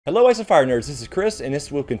Hello Ice and Fire Nerds, this is Chris, and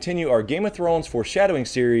this will continue our Game of Thrones Foreshadowing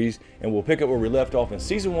series, and we'll pick up where we left off in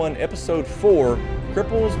Season 1, Episode 4,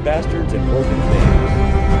 Cripples, Bastards, and Broken Things.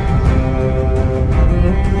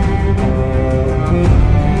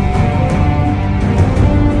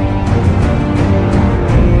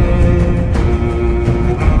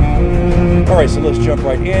 Alright, so let's jump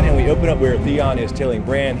right in, and we open up where Theon is telling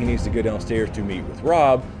Bran he needs to go downstairs to meet with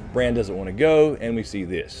Robb. Bran doesn't want to go, and we see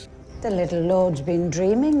this. The little lord's been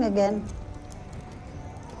dreaming again.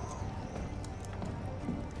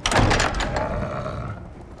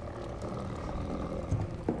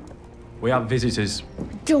 We have visitors.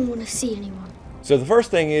 I don't want to see anyone. So the first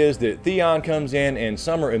thing is that Theon comes in and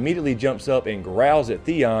Summer immediately jumps up and growls at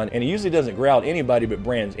Theon, and he usually doesn't growl at anybody but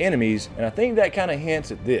Bran's enemies, and I think that kind of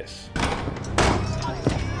hints at this.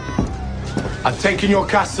 I've taken your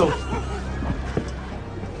castle.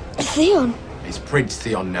 Theon? It's Prince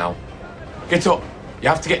Theon now. Get up. You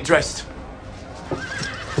have to get dressed.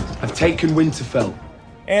 I've taken Winterfell.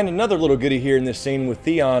 And another little goodie here in this scene with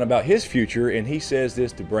Theon about his future, and he says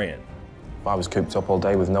this to Bran. If I was cooped up all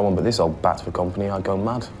day with no one but this old bat for company, I'd go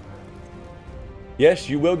mad. Yes,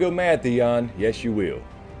 you will go mad, Theon. Yes, you will.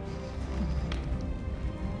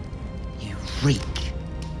 You reek.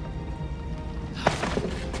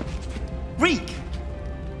 Reek!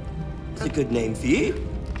 It's a good name for you.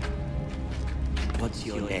 What's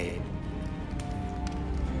your name?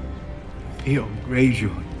 Theon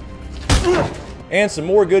Greyjoy. And some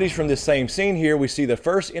more goodies from this same scene here. We see the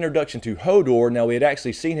first introduction to Hodor. Now, we had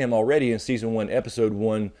actually seen him already in Season 1, Episode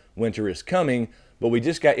 1, Winter is Coming, but we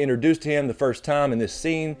just got introduced to him the first time in this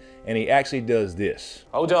scene, and he actually does this.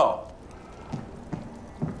 Hodor!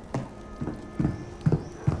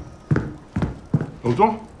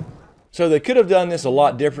 Hodor? So they could have done this a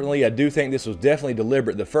lot differently. I do think this was definitely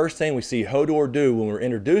deliberate. The first thing we see Hodor do when we're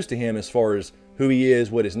introduced to him as far as who he is,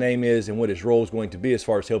 what his name is, and what his role is going to be as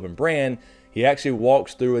far as helping Bran, he actually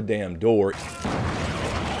walks through a damn door.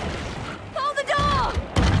 Hold the door!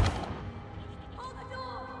 Hold the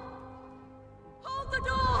door! Hold the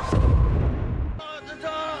door! Hold the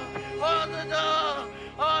door! Hold the door!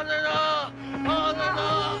 Hold the door! Hold the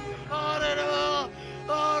door! Hold the door!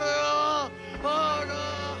 Hold the door! Hold the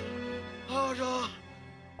door! Hold the door!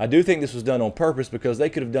 I do think this was done on purpose because they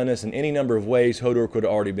could have done this in any number of ways. Hodor could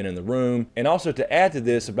have already been in the room. And also to add to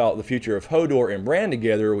this about the future of Hodor and Bran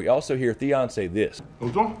together, we also hear Theon say this.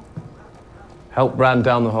 Hodor? Help Bran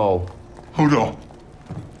down the hall. Hodor.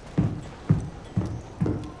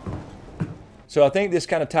 So I think this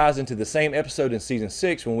kind of ties into the same episode in Season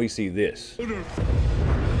 6 when we see this. Hodor.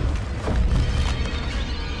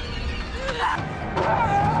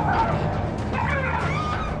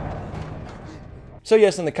 So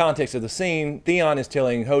yes, in the context of the scene, Theon is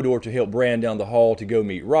telling Hodor to help Bran down the hall to go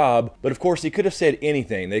meet Robb, but of course he could have said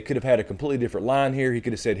anything. They could have had a completely different line here. He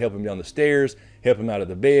could have said help him down the stairs, help him out of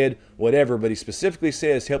the bed, whatever, but he specifically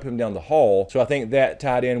says help him down the hall. So I think that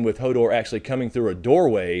tied in with Hodor actually coming through a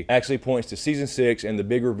doorway actually points to Season 6 and the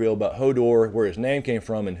big reveal about Hodor, where his name came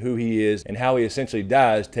from and who he is, and how he essentially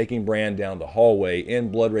dies taking Bran down the hallway in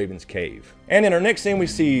Bloodraven's cave. And in our next scene, we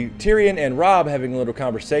see Tyrion and Robb having a little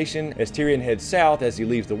conversation as Tyrion heads south as he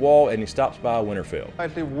leaves the wall and he stops by Winterfell.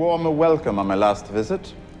 Slightly warmer welcome on my last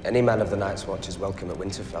visit. Any man of the Night's Watch is welcome at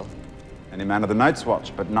Winterfell. Any man of the Night's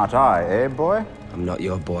Watch, but not I, eh, boy? I'm not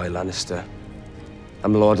your boy, Lannister.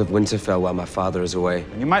 I'm Lord of Winterfell while my father is away.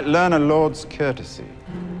 And you might learn a lord's courtesy.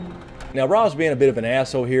 Now, Robb's being a bit of an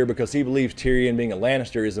asshole here because he believes Tyrion, being a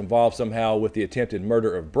Lannister, is involved somehow with the attempted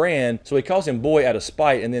murder of Bran, so he calls him boy out of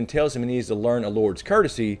spite and then tells him he needs to learn a lord's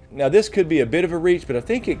courtesy. Now, this could be a bit of a reach, but I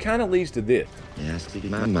think it kind of leads to this. May I speak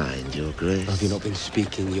my mind, your grace? Have you not been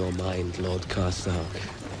speaking your mind, Lord Karstark?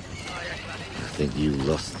 I think you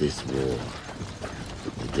lost this war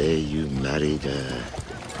the day you married her.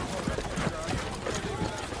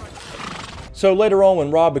 So later on,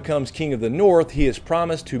 when Robb becomes King of the North, he is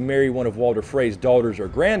promised to marry one of Walder Frey's daughters or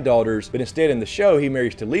granddaughters, but instead in the show, he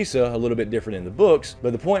marries Talisa, a little bit different in the books.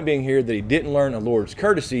 But the point being here that he didn't learn a lord's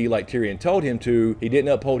courtesy like Tyrion told him to, he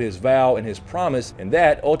didn't uphold his vow and his promise, and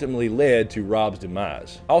that ultimately led to Robb's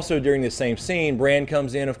demise. Also during this same scene, Bran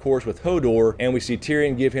comes in, of course, with Hodor, and we see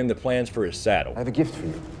Tyrion give him the plans for his saddle. I have a gift for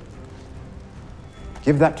you.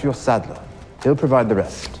 Give that to your saddler. He'll provide the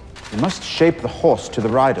rest. You must shape the horse to the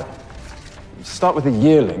rider. Start with a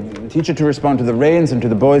yearling and teach it to respond to the reins and to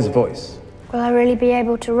the boy's voice. Will I really be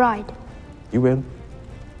able to ride? You will.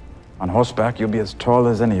 On horseback, you'll be as tall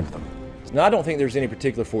as any of them. Now, I don't think there's any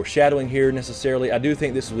particular foreshadowing here necessarily. I do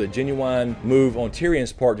think this was a genuine move on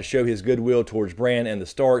Tyrion's part to show his goodwill towards Bran and the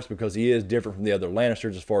Starks, because he is different from the other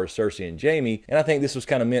Lannisters as far as Cersei and Jaime. And I think this was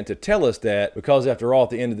kind of meant to tell us that, because after all, at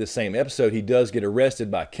the end of this same episode, he does get arrested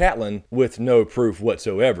by Catelyn with no proof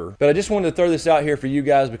whatsoever. But I just wanted to throw this out here for you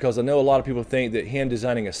guys, because I know a lot of people think that him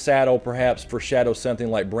designing a saddle perhaps foreshadows something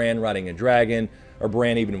like Bran riding a dragon, or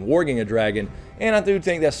Bran even warging a dragon, and I do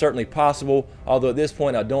think that's certainly possible, although at this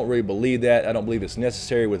point I don't really believe that. I don't believe it's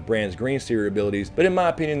necessary with Bran's green seer abilities, but in my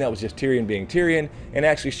opinion that was just Tyrion being Tyrion and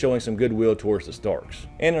actually showing some goodwill towards the Starks.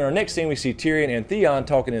 And in our next scene we see Tyrion and Theon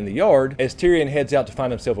talking in the yard as Tyrion heads out to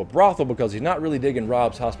find himself a brothel because he's not really digging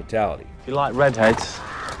Robb's hospitality. If you like redheads,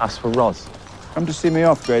 ask for Roz. Come to see me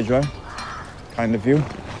off, Greyjoy. Kind of you.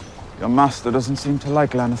 Your master doesn't seem to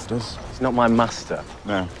like Lannisters. He's not my master.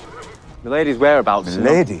 No. Milady's whereabouts.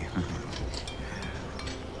 Milady?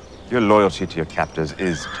 Your loyalty to your captors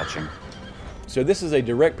is touching. So this is a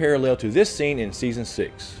direct parallel to this scene in season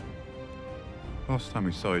 6. Last time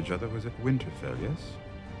we saw each other was at Winterfell, yes?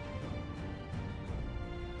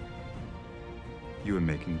 You were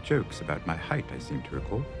making jokes about my height, I seem to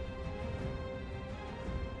recall.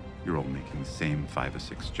 You're all making the same 5 or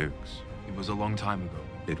 6 jokes. It was a long time ago.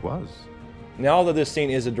 It was. Now, although this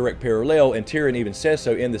scene is a direct parallel, and Tyrion even says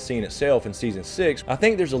so in the scene itself in season 6, I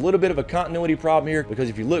think there's a little bit of a continuity problem here, because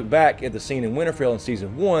if you look back at the scene in Winterfell in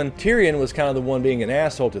season 1, Tyrion was kind of the one being an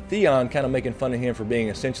asshole to Theon, kind of making fun of him for being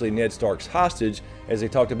essentially Ned Stark's hostage, as they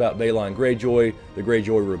talked about Balon Greyjoy, the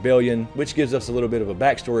Greyjoy Rebellion, which gives us a little bit of a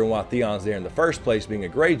backstory on why Theon's there in the first place, being a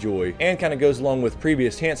Greyjoy, and kind of goes along with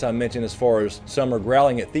previous hints I mentioned as far as Summer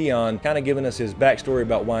growling at Theon, kind of giving us his backstory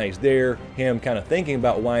about why he's there, him kind of thinking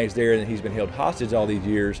about why he's there, and he's been held hostage all these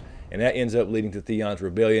years, and that ends up leading to Theon's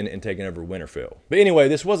rebellion and taking over Winterfell. But anyway,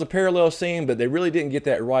 this was a parallel scene, but they really didn't get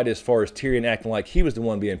that right as far as Tyrion acting like he was the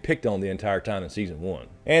one being picked on the entire time in season 1.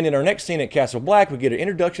 And in our next scene at Castle Black, we get an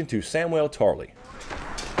introduction to Samwell Tarly.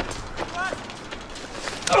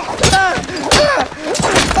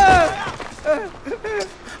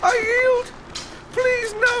 I yield!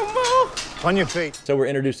 Please, no more! On your feet. So we're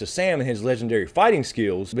introduced to Sam and his legendary fighting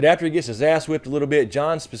skills, but after he gets his ass whipped a little bit,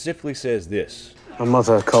 Jon specifically says this. My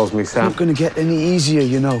mother calls me Sam. It's not going to get any easier,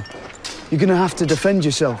 you know. You're going to have to defend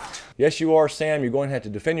yourself. Yes, you are, Sam. You're going to have to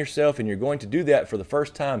defend yourself, and you're going to do that for the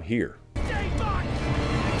first time here.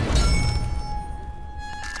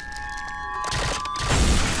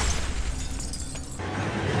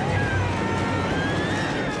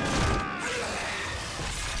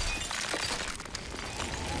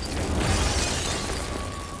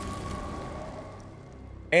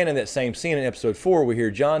 And in that same scene in episode 4, we hear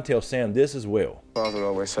Jon tell Sam this as well. Father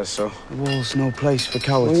always says so. The wall's no place for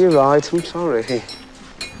cowards. Well, you're right. I'm sorry.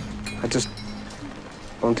 I just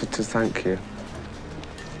wanted to thank you.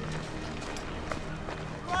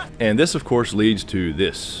 And this, of course, leads to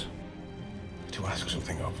this. To ask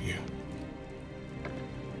something of you.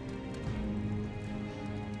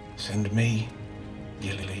 Send me,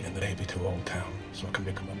 Gilly, and the baby to Old Town so I can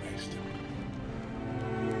become a maester.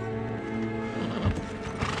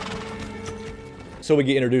 So we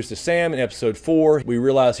get introduced to Sam in episode 4. We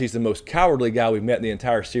realize he's the most cowardly guy we've met in the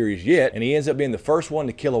entire series yet, and he ends up being the first one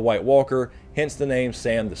to kill a White Walker, hence the name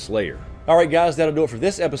Sam the Slayer. Alright guys, that'll do it for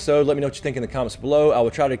this episode. Let me know what you think in the comments below. I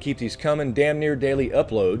will try to keep these coming, damn near daily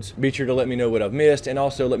uploads. Be sure to let me know what I've missed, and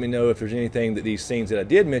also let me know if there's anything that these scenes that I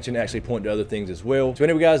did mention actually point to other things as well. So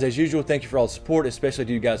anyway guys, as usual, thank you for all the support, especially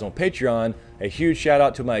to you guys on Patreon. A huge shout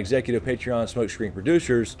out to my executive Patreon smokescreen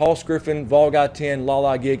producers, Griffin, Volguy10,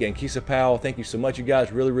 Lala Gig, and Kissa Powell. Thank you so much, you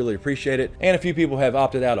guys. Really appreciate it. And a few people have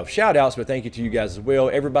opted out of shout outs, but thank you to you guys as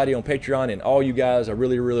well. Everybody on Patreon and all you guys, I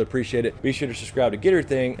really appreciate it. Be sure to subscribe to get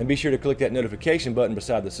everything, and be sure to click that notification button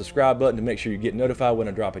beside the subscribe button to make sure you get notified when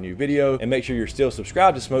I drop a new video, and make sure you're still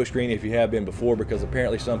subscribed to Smokescreen if you have been before, because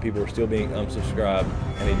apparently some people are still being unsubscribed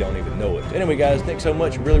and they don't even know it. Anyway guys, thanks so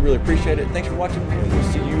much. Really appreciate it. Thanks for watching, and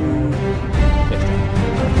we'll see you